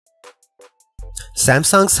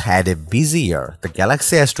Samsung's had a busy year. The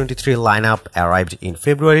Galaxy S23 lineup arrived in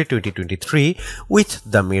February 2023 with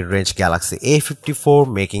the mid-range Galaxy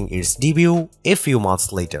A54 making its debut a few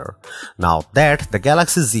months later. Now that the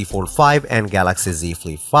Galaxy Z Fold 5 and Galaxy Z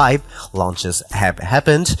Flip 5 launches have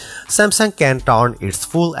happened, Samsung can turn its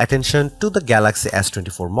full attention to the Galaxy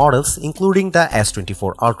S24 models, including the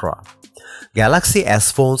S24 Ultra. Galaxy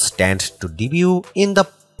S phones tend to debut in the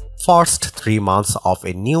first 3 months of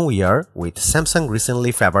a new year, with Samsung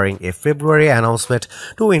recently favoring a February announcement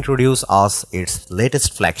to introduce us its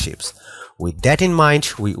latest flagships. With that in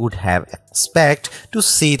mind, we would have expect to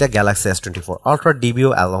see the Galaxy S24 Ultra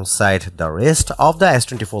debut alongside the rest of the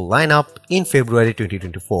S24 lineup in February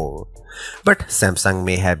 2024. But Samsung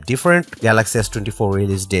may have different Galaxy S24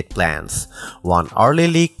 release date plans. One early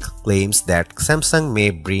leak claims that Samsung may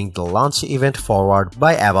bring the launch event forward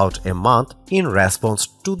by about a month in response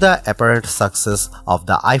to the apparent success of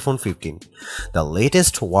the iPhone 15. The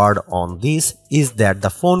latest word on this is that the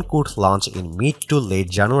phone could launch in mid to late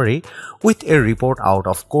January, with a report out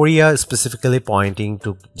of Korea specifically pointing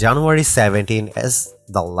to January 17 as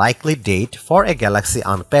the likely date for a Galaxy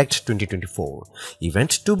Unpacked 2024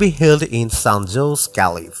 event to be held in Sanjou's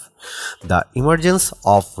Caliph. The emergence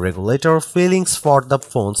of regulator feelings for the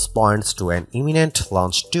phones points to an imminent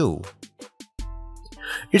launch too.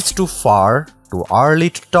 It's too early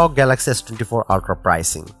to talk Galaxy S24 Ultra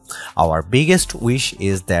pricing. Our biggest wish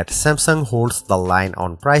is that Samsung holds the line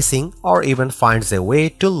on pricing or even finds a way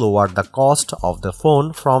to lower the cost of the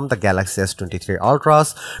phone from the Galaxy S23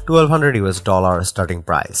 Ultra's $1,200 starting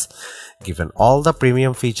price. Given all the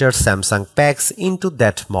premium features Samsung packs into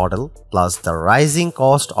that model, plus the rising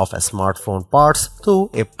cost of smartphone parts, though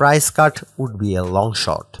a price cut would be a long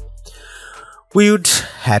shot. We would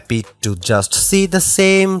happy to just see the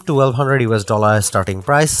same $1,200 starting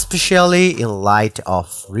price, especially in light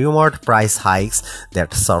of rumored price hikes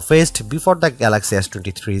that surfaced before the Galaxy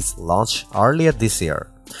S23's launch earlier this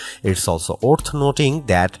year. It's also worth noting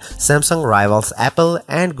that Samsung rivals Apple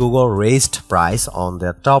and Google raised price on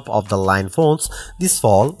their top-of-the-line phones this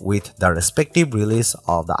fall with the respective release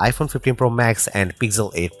of the iPhone 15 Pro Max and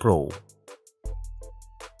Pixel 8 Pro.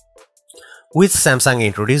 With Samsung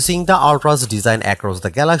introducing the Ultra's design across the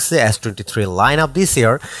Galaxy S23 lineup this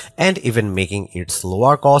year and even making its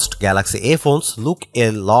lower-cost Galaxy A phones look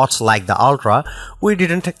a lot like the Ultra, we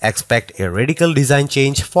didn't expect a radical design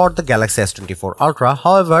change for the Galaxy S24 Ultra.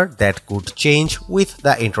 However, that could change with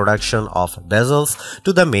the introduction of bezels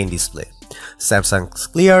to the main display. Samsung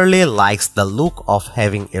clearly likes the look of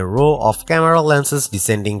having a row of camera lenses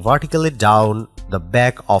descending vertically down the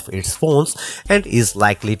back of its phones and is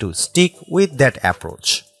likely to stick with that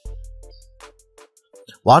approach.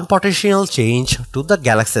 One potential change to the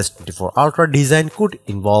Galaxy S24 Ultra design could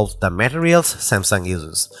involve the materials Samsung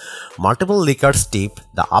uses. Multiple leakers tip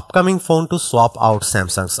the upcoming phone to swap out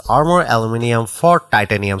Samsung's Armor Aluminum for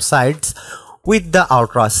titanium sides, with the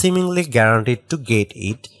Ultra seemingly guaranteed to get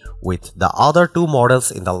it, with the other two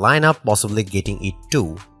models in the lineup possibly getting it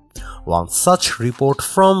too. One such report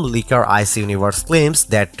from leaker Ice Universe claims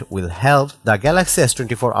that will help the Galaxy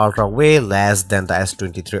S24 Ultra weigh less than the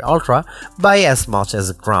S23 Ultra by as much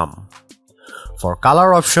as a gram. For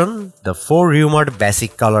color option, the 4 rumored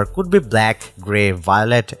basic color could be black, grey,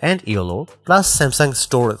 violet and yellow, plus Samsung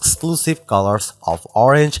store exclusive colors of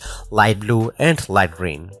orange, light blue and light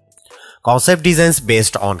green. Concept designs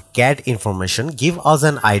based on CAD information give us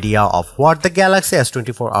an idea of what the Galaxy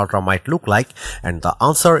S24 Ultra might look like, and the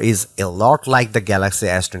answer is a lot like the Galaxy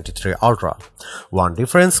S23 Ultra. One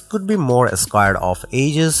difference could be more squared off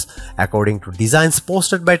edges according to designs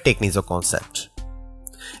posted by Technizo Concept.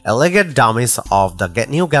 Alleged dummies of the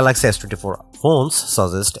new Galaxy S24 phones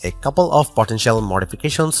suggest a couple of potential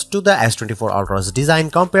modifications to the S24 Ultra's design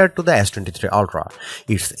compared to the S23 Ultra.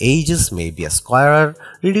 Its edges may be squarer,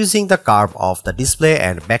 reducing the curve of the display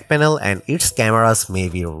and back panel, and its cameras may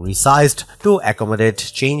be resized to accommodate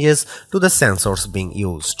changes to the sensors being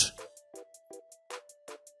used.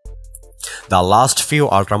 The last few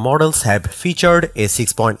Ultra models have featured a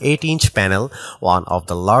 6.8-inch panel, one of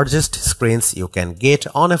the largest screens you can get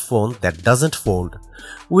on a phone that doesn't fold.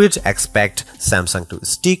 We'd expect Samsung to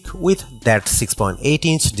stick with that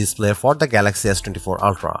 6.8-inch display for the Galaxy S24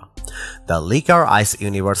 Ultra. The leaker Ice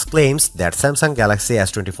Universe claims that Samsung Galaxy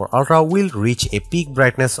S24 Ultra will reach a peak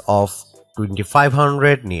brightness of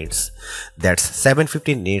 2500 nits. That's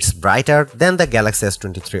 750 nits brighter than the Galaxy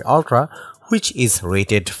S23 Ultra, which is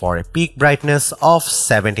rated for a peak brightness of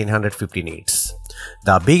 1750 nits.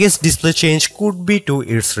 The biggest display change could be to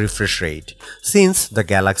its refresh rate. Since the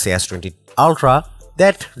Galaxy S20 Ultra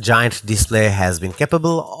That giant display has been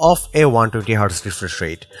capable of a 120Hz refresh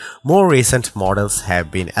rate. More recent models have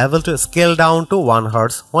been able to scale down to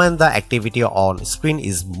 1Hz when the activity on screen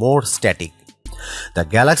is more static. The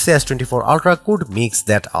Galaxy S24 Ultra could mix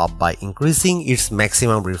that up by increasing its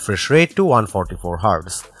maximum refresh rate to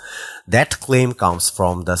 144Hz. That claim comes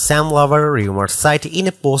from the Sam Lover rumor site in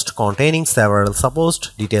a post containing several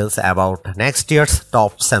supposed details about next year's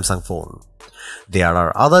top Samsung phone. There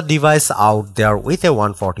are other devices out there with a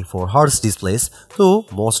 144Hz displays, though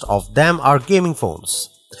most of them are gaming phones.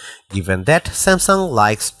 Given that Samsung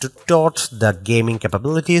likes to tout the gaming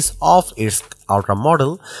capabilities of its Ultra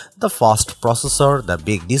model, the fast processor, the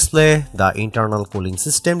big display, the internal cooling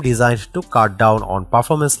system designed to cut down on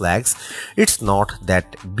performance lags, it's not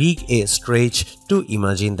that big a stretch to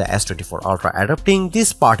imagine the S24 Ultra adopting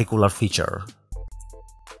this particular feature.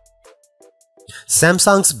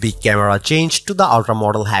 Samsung's big camera change to the Ultra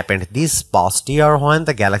model happened this past year when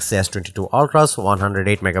the Galaxy S22 Ultra's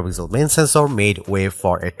 108MP main sensor made way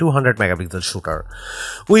for a 200MP shooter.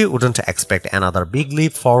 We wouldn't expect another big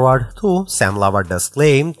leap forward, though Sam Lover does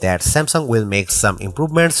claim that Samsung will make some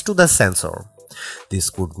improvements to the sensor. This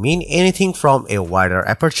could mean anything from a wider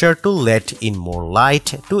aperture to let in more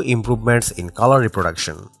light to improvements in color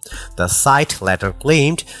reproduction. The site later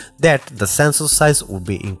claimed that the sensor size would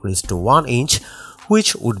be increased to 1 inch,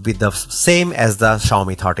 which would be the same as the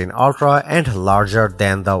Xiaomi 13 Ultra and larger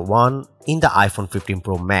than the one in the iPhone 15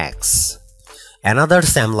 Pro Max. Another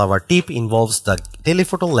Sam Lover tip involves the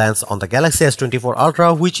telephoto lens on the Galaxy S24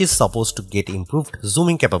 Ultra, which is supposed to get improved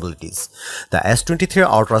zooming capabilities. The S23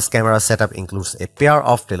 Ultra's camera setup includes a pair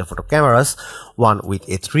of telephoto cameras, one with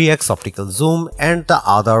a 3x optical zoom and the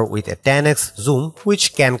other with a 10x zoom,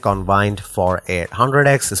 which can combine for a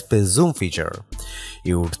 100x space zoom feature.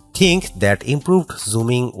 You would think that improved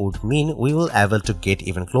zooming would mean we will be able to get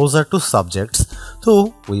even closer to subjects,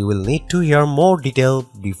 though we will need to hear more detail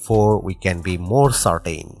before we can be more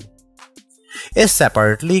certain. A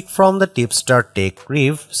separate leak from the tipster Tech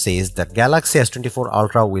Rev says that Galaxy S24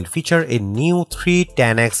 Ultra will feature a new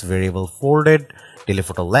 310x variable folded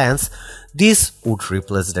telephoto lens. This would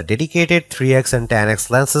replace the dedicated 3x and 10x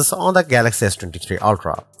lenses on the Galaxy S23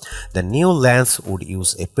 Ultra. The new lens would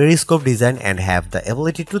use a periscope design and have the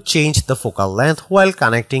ability to change the focal length while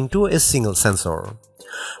connecting to a single sensor.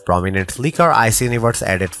 Prominent leaker IC Universe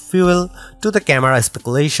added fuel to the camera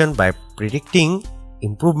speculation by predicting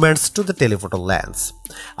improvements to the telephoto lens.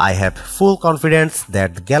 I have full confidence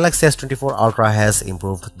that the Galaxy S24 Ultra has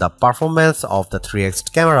improved the performance of the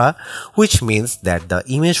 3x camera, which means that the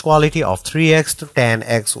image quality of 3x to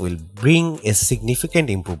 10x will bring a significant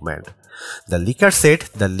improvement. The leaker said.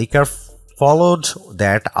 The leaker followed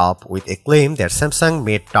that up with a claim that Samsung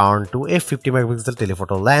may turn to a 50MP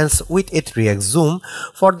telephoto lens with a 3x zoom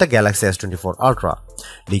for the Galaxy S24 Ultra.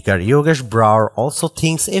 Leaker Yogesh Brar also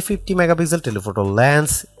thinks a 50MP telephoto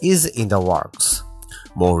lens is in the works.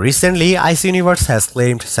 More recently, IC Universe has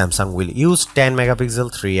claimed Samsung will use 10MP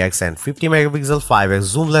 3x and 50MP 5x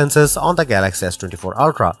zoom lenses on the Galaxy S24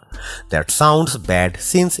 Ultra. That sounds bad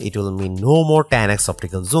since it will mean no more 10x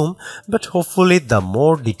optical zoom, but hopefully the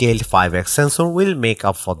more detailed 5x sensor will make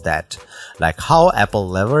up for that, like how Apple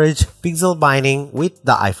leveraged pixel binding with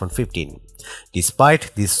the iPhone 15.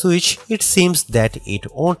 Despite this switch, it seems that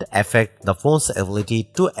it won't affect the phone's ability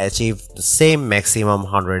to achieve the same maximum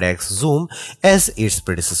 100x zoom as its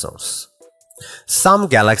predecessors. Some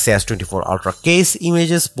Galaxy S24 Ultra case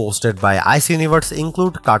images posted by IC Universe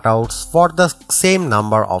include cutouts for the same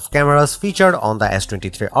number of cameras featured on the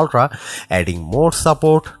S23 Ultra, adding more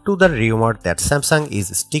support to the rumor that Samsung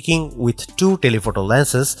is sticking with 2 telephoto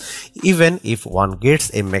lenses even if one gets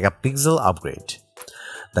a megapixel upgrade.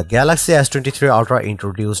 The Galaxy S23 Ultra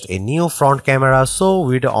introduced a new front camera, so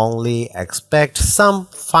we'd only expect some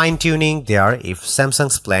fine-tuning there if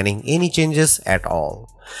Samsung's planning any changes at all.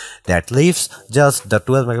 That leaves just the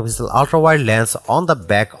 12MP ultra-wide lens on the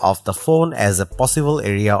back of the phone as a possible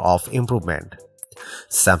area of improvement.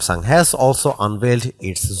 Samsung has also unveiled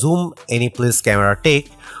its Zoom Anyplace camera tech,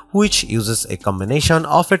 which uses a combination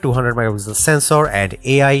of a 200MP sensor and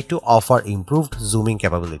AI to offer improved zooming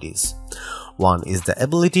capabilities. One is the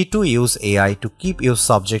ability to use AI to keep your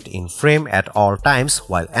subject in frame at all times,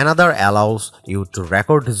 while another allows you to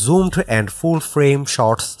record zoomed and full-frame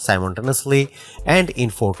shots simultaneously and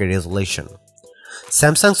in 4K resolution.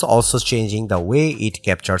 Samsung's also changing the way it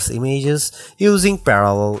captures images using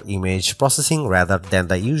parallel image processing rather than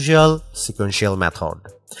the usual sequential method.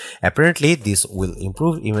 Apparently, this will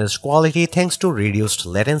improve image quality thanks to reduced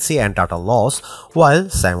latency and data loss, while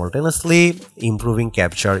simultaneously improving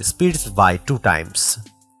capture speeds by 2 times.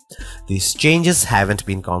 These changes haven't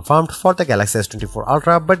been confirmed for the Galaxy S24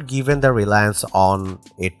 Ultra, but given the reliance on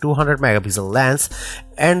a 200 megapixel lens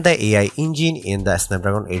and the AI engine in the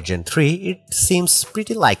Snapdragon 8 Gen 3, it seems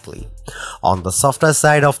pretty likely. On the software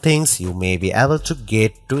side of things, you may be able to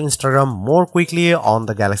get to Instagram more quickly on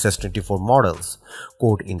the Galaxy S24 models.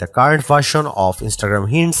 Code in the current version of Instagram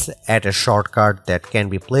hints at a shortcut that can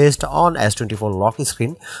be placed on S24 lock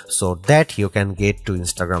screen so that you can get to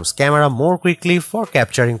Instagram's camera more quickly for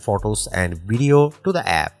capturing photos and video to the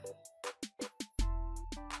app.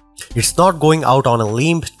 It's not going out on a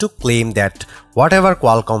limb to claim that whatever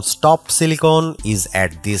Qualcomm's top silicon is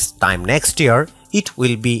at this time next year, it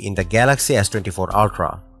will be in the Galaxy S24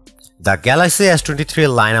 Ultra. The Galaxy S23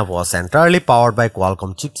 lineup was entirely powered by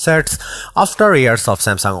Qualcomm chipsets after years of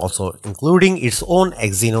Samsung also including its own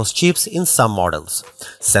Exynos chips in some models.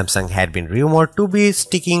 Samsung had been rumored to be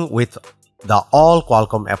sticking with the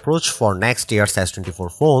all-Qualcomm approach for next year's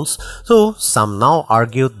S24 phones, so some now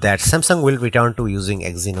argued that Samsung will return to using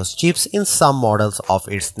Exynos chips in some models of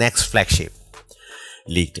its next flagship.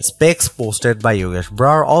 Leaked specs posted by Yogesh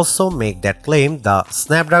Brar also make that claim. The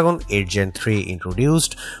Snapdragon 8 Gen 3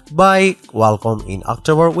 introduced by Qualcomm in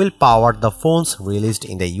October will power the phones released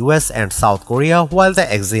in the US and South Korea, while the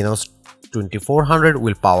Exynos 2400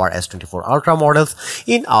 will power S24 Ultra models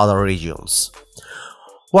in other regions.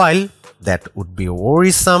 While that would be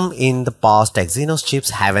worrisome, in the past Exynos chips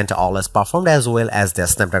haven't always performed as well as their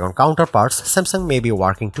Snapdragon counterparts. Samsung may be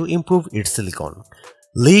working to improve its silicon.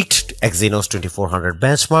 Leaked Exynos 2400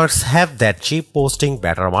 benchmarks have that chip posting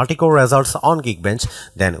better multi-core results on Geekbench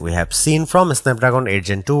than we have seen from Snapdragon 8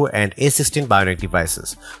 Gen 2 and A16 Bionic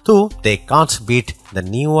devices, though they can't beat the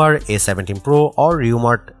newer A17 Pro or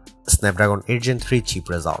rumored Snapdragon 8 Gen 3 chip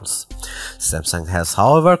results. Samsung has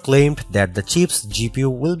however claimed that the chip's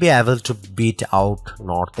GPU will be able to beat out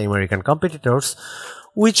North American competitors,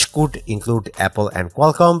 which could include Apple and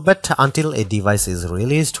Qualcomm, but until a device is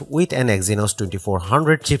released with an Exynos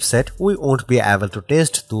 2400 chipset, we won't be able to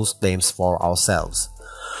test those claims for ourselves.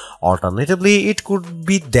 Alternatively, it could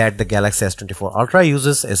be that the Galaxy S24 Ultra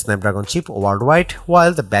uses a Snapdragon chip worldwide,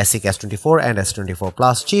 while the basic S24 and S24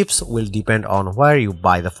 Plus chips will depend on where you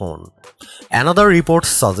buy the phone. Another report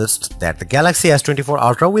suggests that the Galaxy S24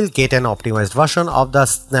 Ultra will get an optimized version of the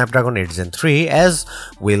Snapdragon 8 Gen 3, as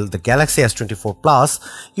will the Galaxy S24 Plus.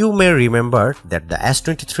 You may remember that the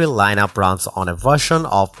S23 lineup runs on a version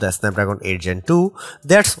of the Snapdragon 8 Gen 2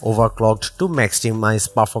 that's overclocked to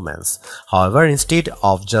maximize performance. However, instead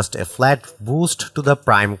of just a flat boost to the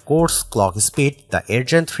prime core's clock speed, the 8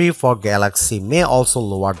 Gen 3 for Galaxy may also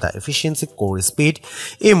lower the efficiency core speed,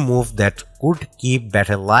 a move that could keep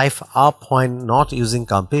battery life up when not using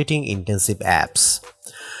computing intensive apps.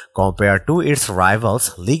 Compared to its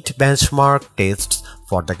rivals, leaked benchmark tests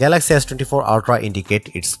for the Galaxy S24 Ultra indicate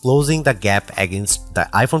it's closing the gap against the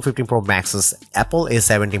iPhone 15 Pro Max's Apple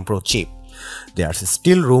A17 Pro chip. There's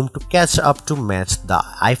still room to catch up to match the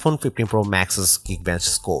iPhone 15 Pro Max's Geekbench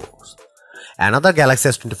scores. Another Galaxy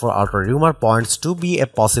S24 Ultra rumor points to be a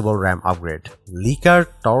possible RAM upgrade. Leaker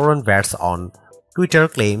Torron Vats on Twitter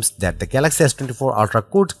claims that the Galaxy S24 Ultra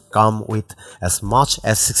could come with as much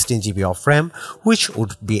as 16GB of RAM, which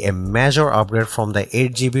would be a major upgrade from the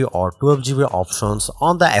 8GB or 12GB options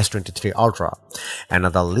on the S23 Ultra.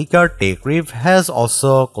 Another leaker, TechRev, has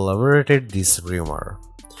also corroborated this rumor.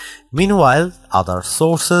 Meanwhile, other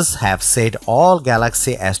sources have said all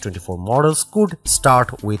Galaxy S24 models could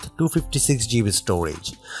start with 256GB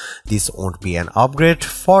storage. This won't be an upgrade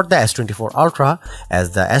for the S24 Ultra,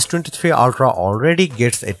 as the S23 Ultra already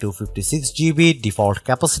gets a 256GB default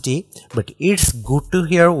capacity, but it's good to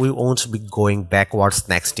hear we won't be going backwards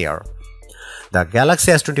next year. The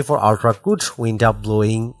Galaxy S24 Ultra could wind up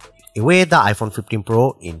blowing away the iPhone 15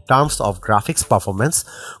 Pro in terms of graphics performance.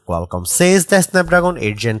 Qualcomm says the Snapdragon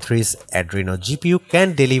 8 Gen 3's Adreno GPU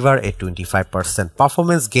can deliver a 25%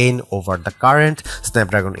 performance gain over the current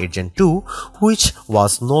Snapdragon 8 Gen 2, which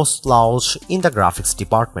was no slouch in the graphics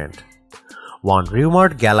department. One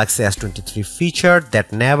rumored Galaxy S23 feature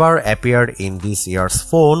that never appeared in this year's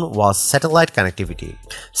phone was satellite connectivity.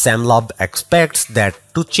 Sam Love expects that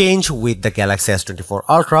to change with the Galaxy S24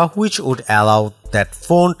 Ultra, which would allow that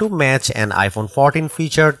phone to match an iPhone 14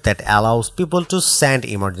 feature that allows people to send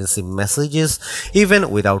emergency messages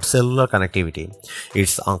even without cellular connectivity.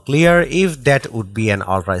 It's unclear if that would be an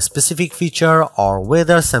Ultra-specific feature or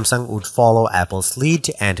whether Samsung would follow Apple's lead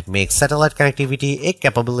and make satellite connectivity a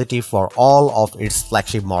capability for all of its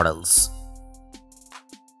flagship models.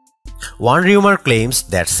 One rumor claims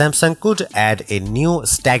that Samsung could add a new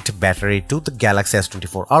stacked battery to the Galaxy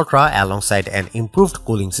S24 Ultra alongside an improved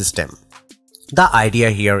cooling system. The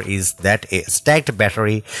idea here is that a stacked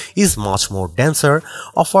battery is much more denser,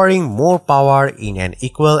 offering more power in an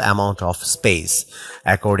equal amount of space.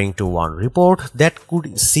 According to one report, that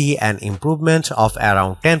could see an improvement of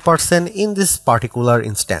around 10% in this particular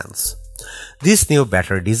instance. This new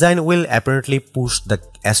battery design will apparently push the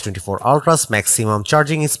S24 Ultra's maximum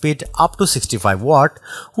charging speed up to 65 watt,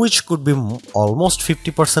 which could be almost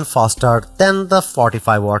 50% faster than the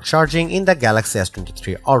 45 watt charging in the Galaxy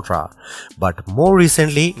S23 Ultra. But more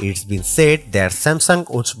recently, it's been said that Samsung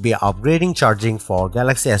won't be upgrading charging for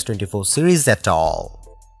Galaxy S24 series at all.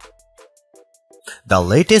 The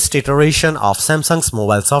latest iteration of Samsung's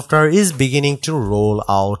mobile software is beginning to roll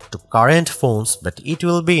out to current phones, but it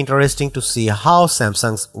will be interesting to see how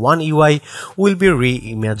Samsung's One UI will be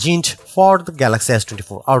reimagined for the Galaxy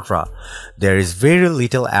S24 Ultra. There is very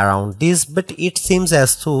little around this, but it seems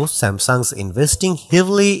as though Samsung's investing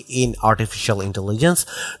heavily in artificial intelligence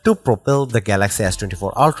to propel the Galaxy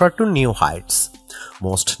S24 Ultra to new heights.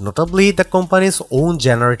 Most notably, the company's own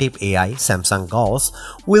generative AI, Samsung Gauss,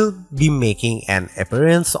 will be making an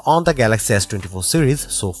appearance on the Galaxy S24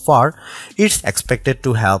 series. So far, it's expected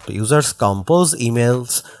to help users compose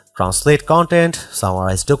emails, translate content,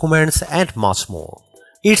 summarize documents, and much more.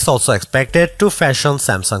 It's also expected to fashion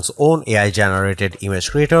Samsung's own AI-generated image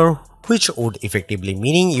creator, which would effectively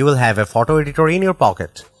mean you will have a photo editor in your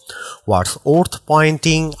pocket. What's worth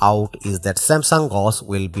pointing out is that Samsung Gauss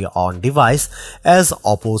will be on device as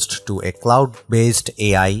opposed to a cloud-based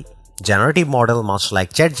AI generative model much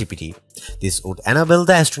like ChatGPT. This would enable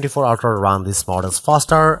the S24 Ultra to run these models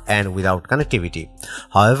faster and without connectivity.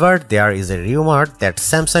 However, there is a rumor that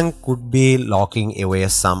Samsung could be locking away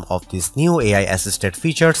some of these new AI-assisted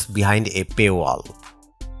features behind a paywall.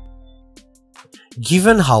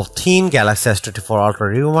 Given how thin Galaxy S24 Ultra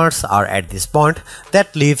rumors are at this point,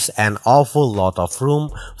 that leaves an awful lot of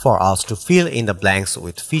room for us to fill in the blanks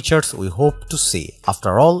with features we hope to see.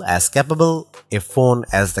 After all, as capable a phone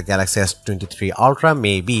as the Galaxy S23 Ultra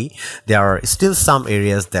may be, there are still some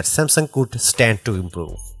areas that Samsung could stand to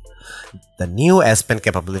improve. The new S Pen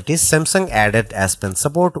capabilities. Samsung added S Pen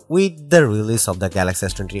support with the release of the Galaxy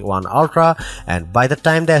S21 Ultra, and by the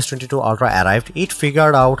time the S22 Ultra arrived, it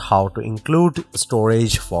figured out how to include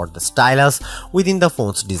storage for the stylus within the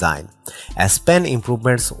phone's design. S Pen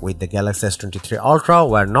improvements with the Galaxy S23 Ultra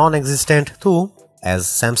were non-existent too, as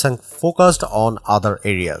Samsung focused on other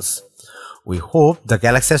areas. We hope the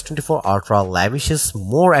Galaxy S24 Ultra lavishes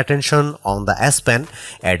more attention on the S Pen,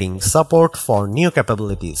 adding support for new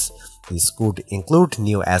capabilities. This could include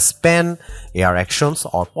new S Pen, AR actions,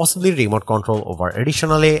 or possibly remote control over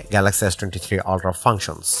additionally Galaxy S23 Ultra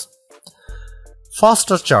functions.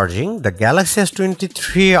 Faster charging. The Galaxy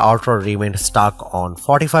S23 Ultra remained stuck on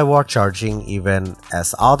 45 watt charging even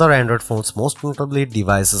as other Android phones, most notably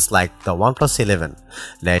devices like the OnePlus 11,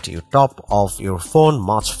 let you top off your phone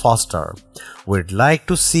much faster. We'd like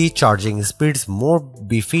to see charging speeds more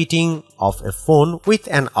befitting of a phone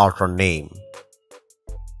with an Ultra name.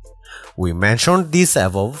 We mentioned this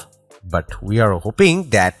above, but we are hoping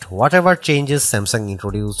that whatever changes Samsung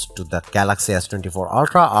introduced to the Galaxy S24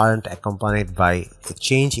 Ultra aren't accompanied by a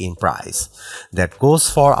change in price. That goes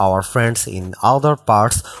for our friends in other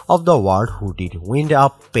parts of the world who did wind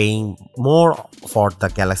up paying more for the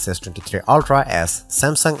Galaxy S23 Ultra as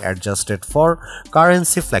Samsung adjusted for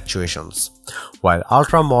currency fluctuations. While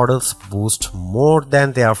Ultra models boost more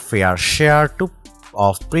than their fair share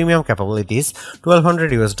of premium capabilities,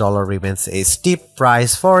 $1,200 remains a steep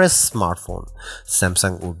price for a smartphone.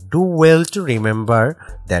 Samsung would do well to remember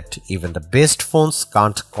that even the best phones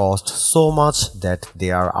can't cost so much that they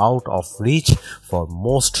are out of reach for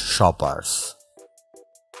most shoppers.